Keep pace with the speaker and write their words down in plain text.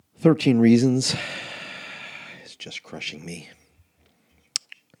13 Reasons is just crushing me.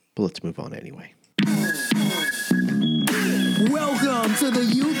 But let's move on anyway. Welcome to the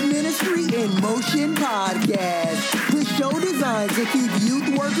Youth Ministry in Motion podcast, the show designed to keep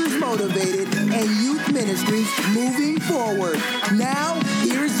youth workers motivated and youth ministries moving forward. Now,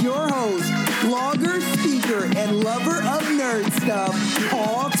 here's your host, blogger, speaker, and lover of nerd stuff,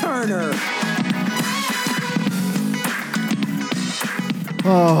 Paul Turner.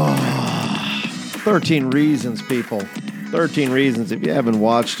 13 Reasons, people. 13 Reasons. If you haven't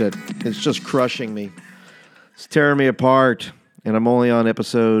watched it, it's just crushing me. It's tearing me apart, and I'm only on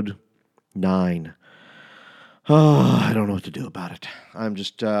episode 9. I don't know what to do about it. I'm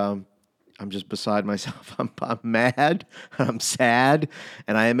just beside myself. I'm mad, I'm sad,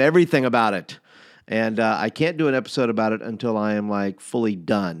 and I am everything about it. And I can't do an episode about it until I am like fully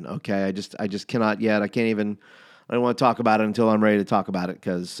done. Okay, I just cannot yet. I don't want to talk about it until I'm ready to talk about it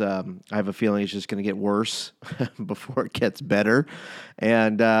because I have a feeling it's just going to get worse before it gets better.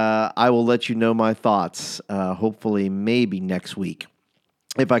 And I will let you know my thoughts, hopefully maybe next week.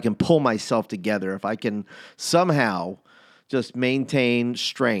 If I can pull myself together, if I can somehow just maintain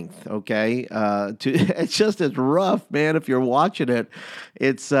strength, okay? It's rough, man, if you're watching it.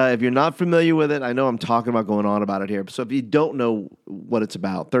 It's if you're not familiar with it, I know I'm talking about going on about it here. So if you don't know what it's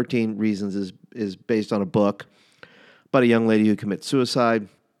about, 13 Reasons is based on a book about a young lady who commits suicide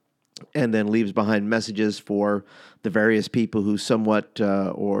and then leaves behind messages for the various people who somewhat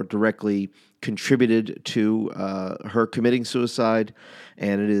or directly contributed to her committing suicide.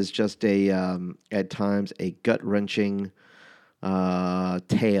 And it is just at times, a gut-wrenching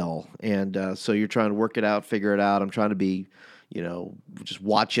tale. And so you're trying to work it out, figure it out. I'm trying to be, just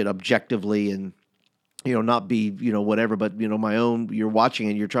watch it objectively and, not be, whatever, but, my own, you're watching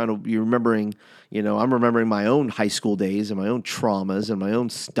it, you're remembering, I'm remembering my own high school days and my own traumas and my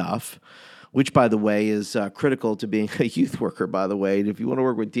own stuff, which, by the way, is critical to being a youth worker, by the way. If you want to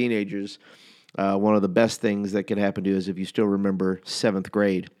work with teenagers, one of the best things that can happen to you is if you still remember 7th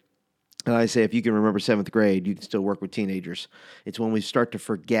grade. And I say, if you can remember 7th grade, you can still work with teenagers. It's when we start to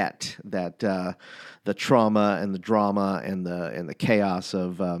forget that the trauma and the drama and the chaos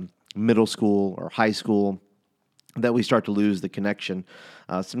of middle school or high school, that we start to lose the connection.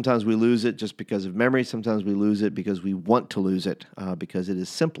 Sometimes we lose it just because of memory. Sometimes we lose it because we want to lose it because it is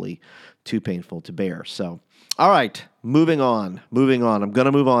simply too painful to bear. So, all right, moving on. I'm going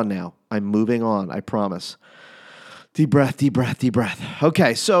to move on now. I'm moving on, I promise. Deep breath, deep breath, deep breath.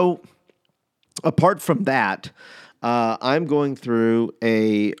 Okay, so apart from that, I'm going through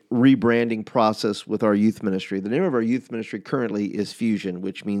a rebranding process with our youth ministry. The name of our youth ministry currently is Fusion,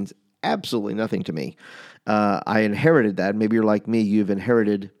 which means absolutely nothing to me. I inherited that. Maybe you're like me. You've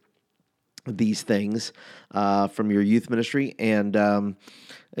inherited these things from your youth ministry, and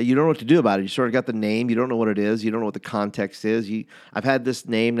you don't know what to do about it. You sort of got the name. You don't know what it is. You don't know what the context is. I've had this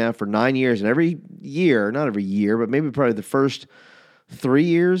name now for 9 years, and every year, not every year, but maybe probably the first 3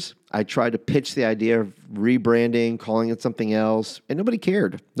 years, I tried to pitch the idea of rebranding, calling it something else, and nobody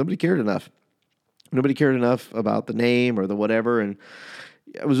cared. Nobody cared enough. Nobody cared enough about the name or the whatever, and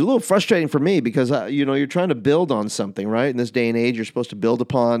it was a little frustrating for me because, you're trying to build on something, right? In this day and age, you're supposed to build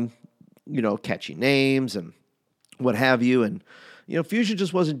upon, catchy names and what have you, and, Fusion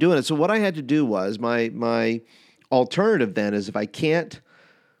just wasn't doing it. So what I had to do was, my alternative then is if I can't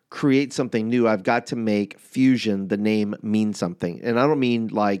create something new, I've got to make Fusion, the name, mean something. And I don't mean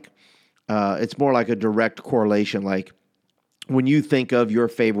like, it's more like a direct correlation. Like when you think of your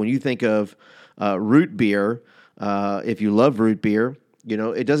favorite, when you think of root beer, if you love root beer,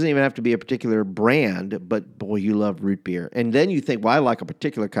 it doesn't even have to be a particular brand, but boy, you love root beer. And then you think, well, I like a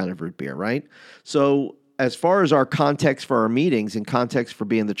particular kind of root beer, right? So as far as our context for our meetings and context for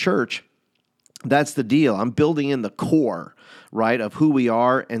being the church, that's the deal. I'm building in the core, right, of who we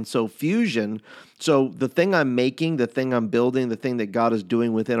are. And so Fusion, so the thing I'm making, the thing I'm building, the thing that God is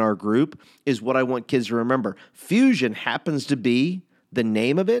doing within our group is what I want kids to remember. Fusion happens to be the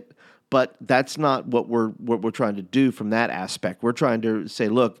name of it, but that's not what we're trying to do from that aspect. We're trying to say,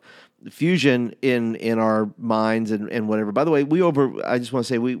 look, Fusion in our minds and whatever. By the way, I just want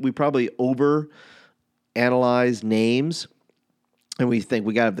to say we probably overanalyze names. And we think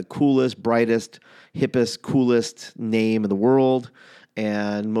we got to have the coolest, brightest, hippest, coolest name in the world.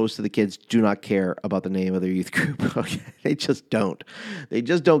 And most of the kids do not care about the name of their youth group. Okay? They just don't. They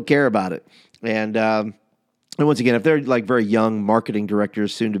just don't care about it. And And once again, if they're like very young marketing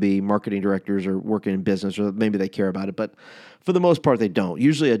directors, soon to be marketing directors, or working in business, or maybe they care about it, but for the most part, they don't.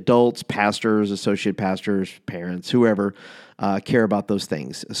 Usually adults, pastors, associate pastors, parents, whoever, care about those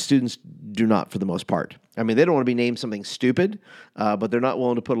things. Students do not for the most part. I mean, they don't want to be named something stupid, but they're not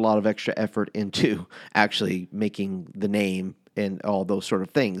willing to put a lot of extra effort into actually making the name and all those sort of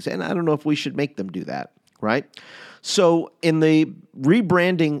things. And I don't know if we should make them do that, right? So in the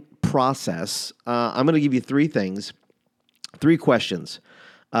rebranding process, I'm going to give you three questions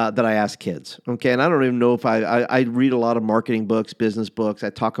that I ask kids. Okay, and I don't even know if I read a lot of marketing books, business books. I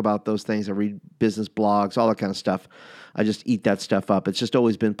talk about those things. I read business blogs, all that kind of stuff. I just eat that stuff up. It's just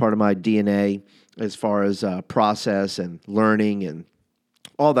always been part of my DNA as far as process and learning and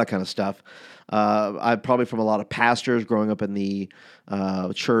all that kind of stuff. I probably from a lot of pastors growing up in the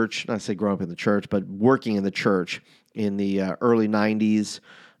church, not say growing up in the church, but working in the church in the early 90s.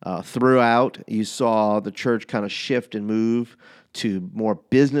 Throughout, you saw the church kind of shift and move to more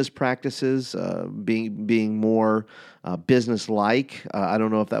business practices, being more business-like. I don't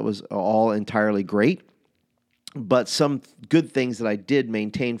know if that was all entirely great, but some good things that I did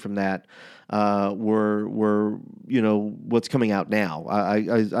maintain from that were what's coming out now. I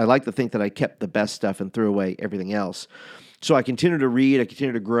like to think that I kept the best stuff and threw away everything else. So I continue to read, I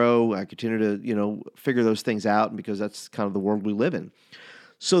continue to grow, I continue to figure those things out, because that's kind of the world we live in.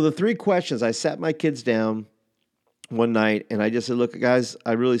 So the three questions, I sat my kids down one night and I just said, look, guys,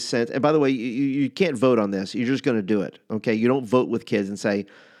 I really sent, and by the way, you can't vote on this. You're just going to do it, okay? You don't vote with kids and say,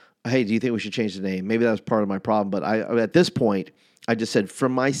 hey, do you think we should change the name? Maybe that was part of my problem, but at this point, I just said, for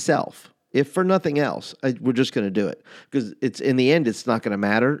myself, if for nothing else, we're just going to do it, because it's in the end, it's not going to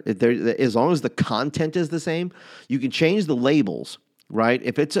matter. As long as the content is the same, you can change the labels, right?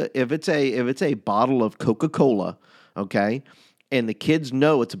 If it's a bottle of Coca-Cola, okay, and the kids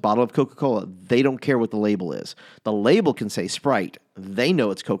know it's a bottle of Coca-Cola, they don't care what the label is. The label can say Sprite. They know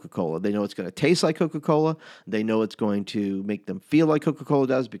it's Coca-Cola. They know it's going to taste like Coca-Cola. They know it's going to make them feel like Coca-Cola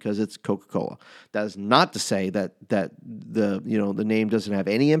does, because it's Coca-Cola. That is not to say that the name doesn't have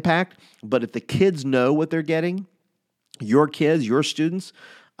any impact, but if the kids know what they're getting, your kids, your students,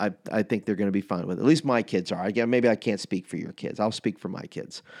 I think they're going to be fine with it. At least my kids are. Maybe I can't speak for your kids. I'll speak for my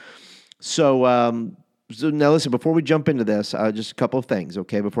kids. So now listen, before we jump into this, just a couple of things,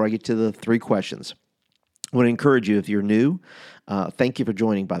 okay, before I get to the three questions. I want to encourage you, if you're new, thank you for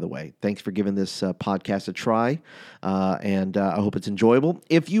joining, by the way. Thanks for giving this podcast a try, and I hope it's enjoyable.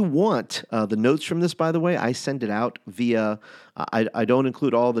 If you want the notes from this, by the way, I send it out via, I don't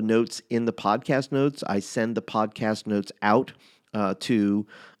include all the notes in the podcast notes. I send the podcast notes out to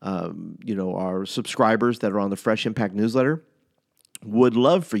our subscribers that are on the Fresh Impact newsletter. Would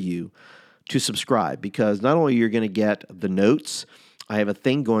love for you to subscribe, because not only you're going to get the notes, I have a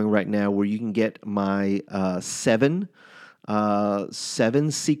thing going right now where you can get my seven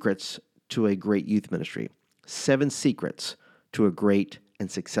secrets to a great youth ministry. 7 secrets to a great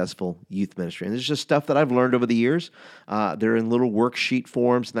and successful youth ministry. And it's just stuff that I've learned over the years. They're in little worksheet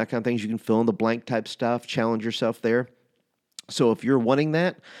forms and that kind of things. You can fill in the blank type stuff, challenge yourself there. So if you're wanting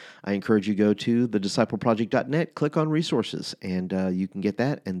that, I encourage you to go to thediscipleproject.net, click on resources, and you can get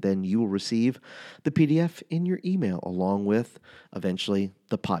that, and then you will receive the PDF in your email along with, eventually,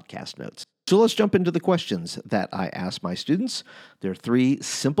 the podcast notes. So let's jump into the questions that I ask my students. There are 3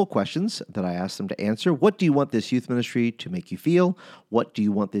 simple questions that I ask them to answer. What do you want this youth ministry to make you feel? What do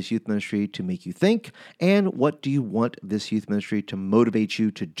you want this youth ministry to make you think? And what do you want this youth ministry to motivate you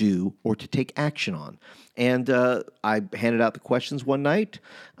to do or to take action on? And I handed out the questions one night.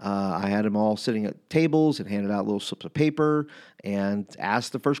 I had them all sitting at tables and handed out little slips of paper and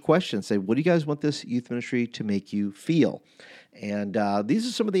asked the first question, say, what do you guys want this youth ministry to make you feel? And these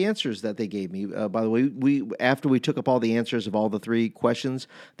are some of the answers that they gave me. By the way, after we took up all the answers of all the 3 questions,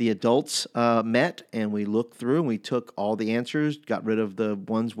 the adults met and we looked through and we took all the answers, got rid of the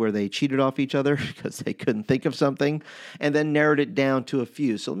ones where they cheated off each other because they couldn't think of something, and then narrowed it down to a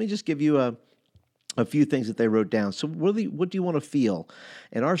few. So let me just give you a few things that they wrote down. So what do you want to feel?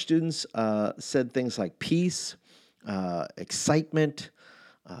 And our students said things like peace, excitement,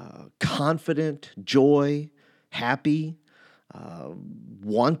 confident, joy, happy,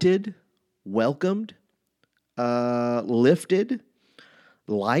 wanted, welcomed, lifted,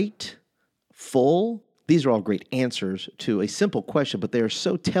 light, full. These are all great answers to a simple question, but they are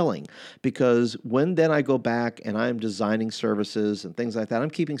so telling, because when then I go back and I'm designing services and things like that, I'm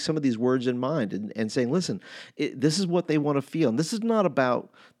keeping some of these words in mind and saying, listen, this is what they want to feel. And this is not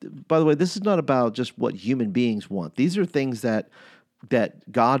about, by the way, this is not about just what human beings want. These are things that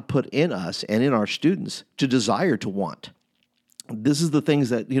God put in us and in our students to desire to want. This is the things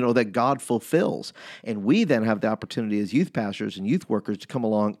that, that God fulfills. And we then have the opportunity as youth pastors and youth workers to come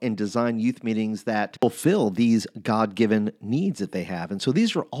along and design youth meetings that fulfill these God-given needs that they have. And so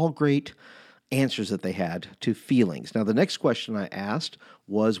these are all great answers that they had to feelings. Now, the next question I asked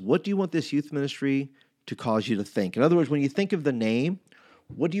was, what do you want this youth ministry to cause you to think? In other words, when you think of the name,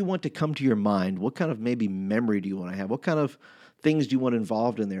 what do you want to come to your mind? What kind of maybe memory do you want to have? What kind of things do you want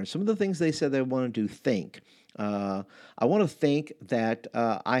involved in there? Some of the things they said they wanted to think. I want to think that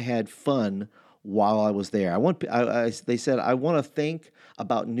I had fun while I was there. They said, I want to think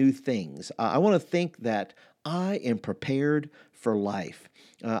about new things. I want to think that I am prepared for life.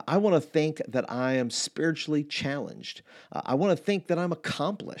 I want to think that I am spiritually challenged. I want to think that I'm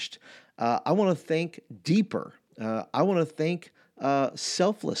accomplished. I want to think deeper. I want to think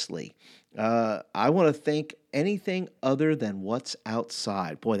selflessly. I want to think anything other than what's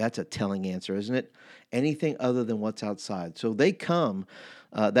outside. Boy, that's a telling answer, isn't it? Anything other than what's outside. So they come,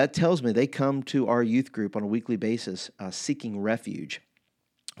 that tells me they come to our youth group on a weekly basis seeking refuge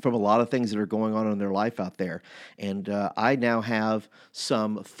from a lot of things that are going on in their life out there. And I now have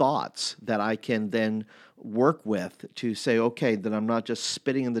some thoughts that I can then work with to say, okay, that I'm not just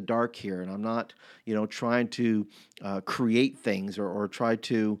spitting in the dark here, and I'm not, trying to create things or try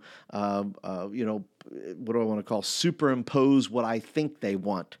to, what do I want to call, superimpose what I think they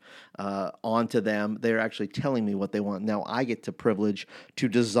want onto them. They're actually telling me what they want. Now I get the privilege to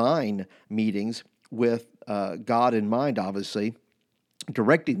design meetings with God in mind, obviously,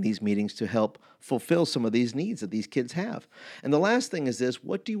 directing these meetings to help fulfill some of these needs that these kids have. And the last thing is this: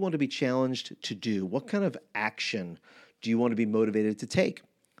 what do you want to be challenged to do? What kind of action do you want to be motivated to take?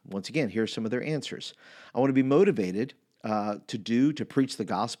 Once again, here's some of their answers. I want to be motivated to preach the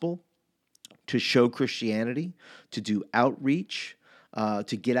gospel, to show Christianity, to do outreach,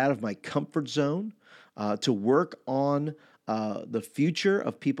 to get out of my comfort zone, to work on the future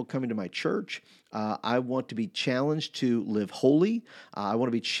of people coming to my church. I want to be challenged to live holy. I want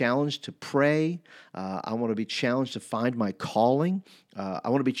to be challenged to pray. I want to be challenged to find my calling. I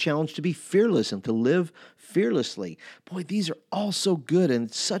want to be challenged to be fearless and to live fearlessly. Boy, these are all so good and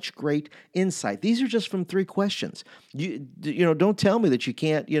such great insight. These are just from 3 questions. You don't tell me that you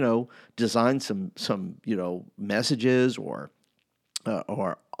can't, design some messages or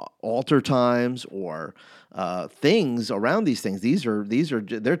altar times or things around these things.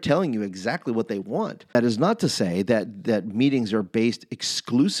 They're telling you exactly what they want. That is not to say that meetings are based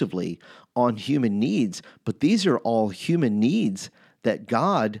exclusively on human needs, but these are all human needs that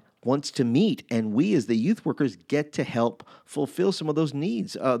God wants to meet, and we as the youth workers get to help fulfill some of those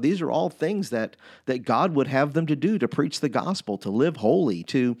needs. These are all things that God would have them to do, to preach the gospel, to live holy,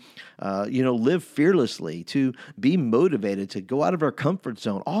 to live fearlessly, to be motivated, to go out of our comfort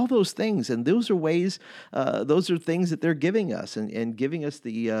zone, all those things. And those are ways, those are things that they're giving us and giving us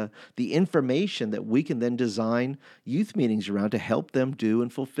the information that we can then design youth meetings around to help them do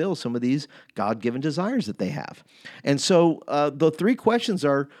and fulfill some of these God-given desires that they have. And so the 3 questions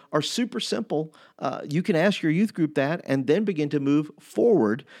are super simple. You can ask your youth group that and then begin to move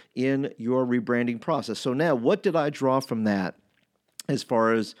forward in your rebranding process. So now, what did I draw from that as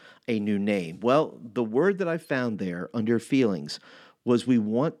far as a new name? Well, the word that I found there under feelings was we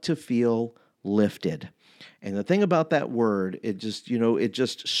want to feel lifted. And the thing about that word, it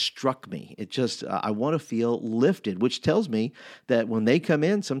just struck me. I want to feel lifted, which tells me that when they come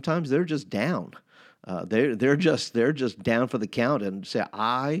in, sometimes they're just down. They're just down for the count and say,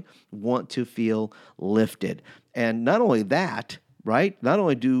 I want to feel lifted. And not only that, right? Not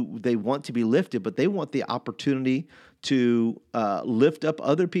only do they want to be lifted, but they want the opportunity to lift up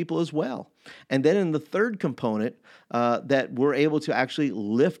other people as well. And then in the third component, that we're able to actually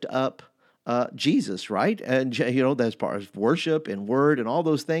lift up Jesus, right? And, as far as worship and word and all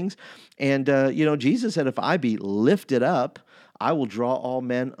those things. And, Jesus said, if I be lifted up, I will draw all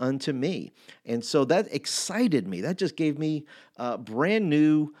men unto me. And so that excited me. That just gave me a brand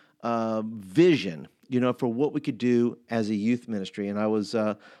new vision, for what we could do as a youth ministry. And I was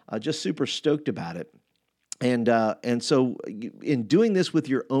just super stoked about it. And so in doing this with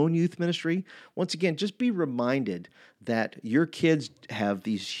your own youth ministry, once again, just be reminded that your kids have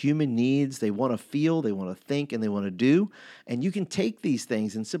these human needs. They want to feel, they want to think, and they want to do. And you can take these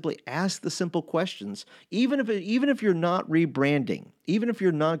things and simply ask the simple questions, even if you're not rebranding, even if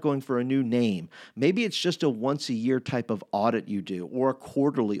you're not going for a new name. Maybe it's just a once-a-year type of audit you do, or a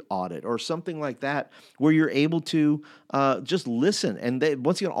quarterly audit, or something like that, where you're able to just listen. And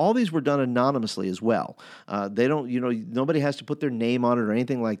once again, all these were done anonymously as well. They don't, nobody has to put their name on it or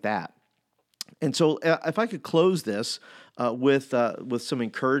anything like that. And so, if I could close this with some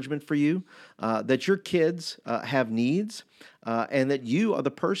encouragement for you, that your kids have needs, and that you are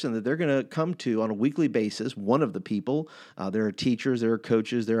the person that they're going to come to on a weekly basis. One of the people. There are teachers, there are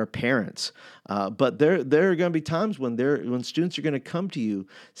coaches, there are parents, but there are going to be times when students are going to come to you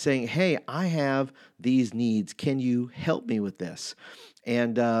saying, "Hey, I have these needs. Can you help me with this?"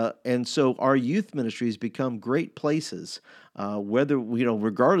 And so our youth ministries become great places, whether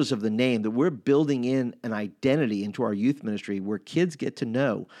regardless of the name, that we're building in an identity into our youth ministry where kids get to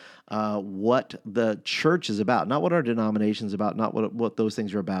know what the church is about, not what our denomination is about, not what those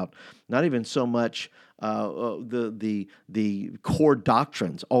things are about, not even so much the core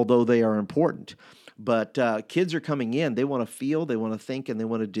doctrines, although they are important. But kids are coming in; they want to feel, they want to think, and they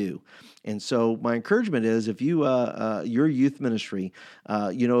want to do. And so, my encouragement is, if you your youth ministry,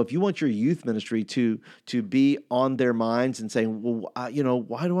 if you want your youth ministry to be on their minds and saying, well,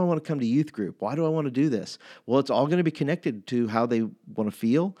 why do I want to come to youth group? Why do I want to do this? Well, it's all going to be connected to how they want to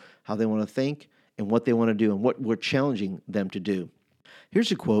feel, how they want to think, and what they want to do, and what we're challenging them to do.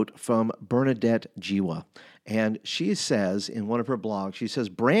 Here's a quote from Bernadette Jiwa, and she says in one of her blogs, she says,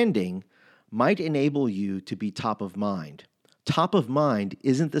 "Branding might enable you to be top of mind. Top of mind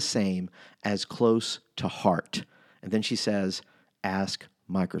isn't the same as close to heart." And then she says, "Ask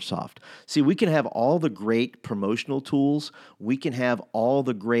Microsoft." See, we can have all the great promotional tools. We can have all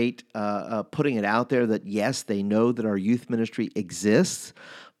the great putting it out there that, yes, they know that our youth ministry exists,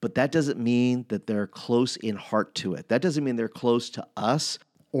 but that doesn't mean that they're close in heart to it. That doesn't mean they're close to us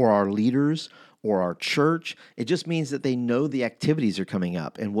or our leaders or our church. It just means that they know the activities are coming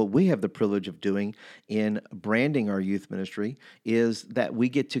up. And what we have the privilege of doing in branding our youth ministry is that we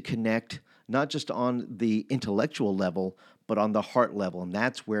get to connect not just on the intellectual level, but on the heart level. And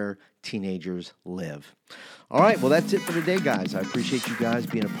that's where teenagers live. All right, well, that's it for today, guys. I appreciate you guys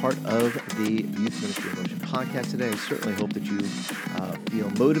being a part of the Youth Ministry in Motion podcast today. I certainly hope that you feel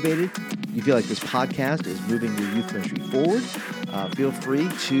motivated. You feel like this podcast is moving your youth ministry forward. Feel free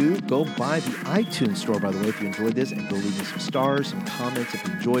to go by the iTunes store, by the way, if you enjoyed this, and go leave me some stars, some comments if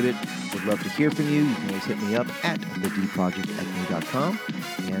you enjoyed it. Would love to hear from you. You can always hit me up at thedproject@me.com.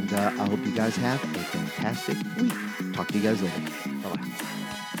 And I hope you guys have a fantastic week. Talk to you guys later. Bye-bye.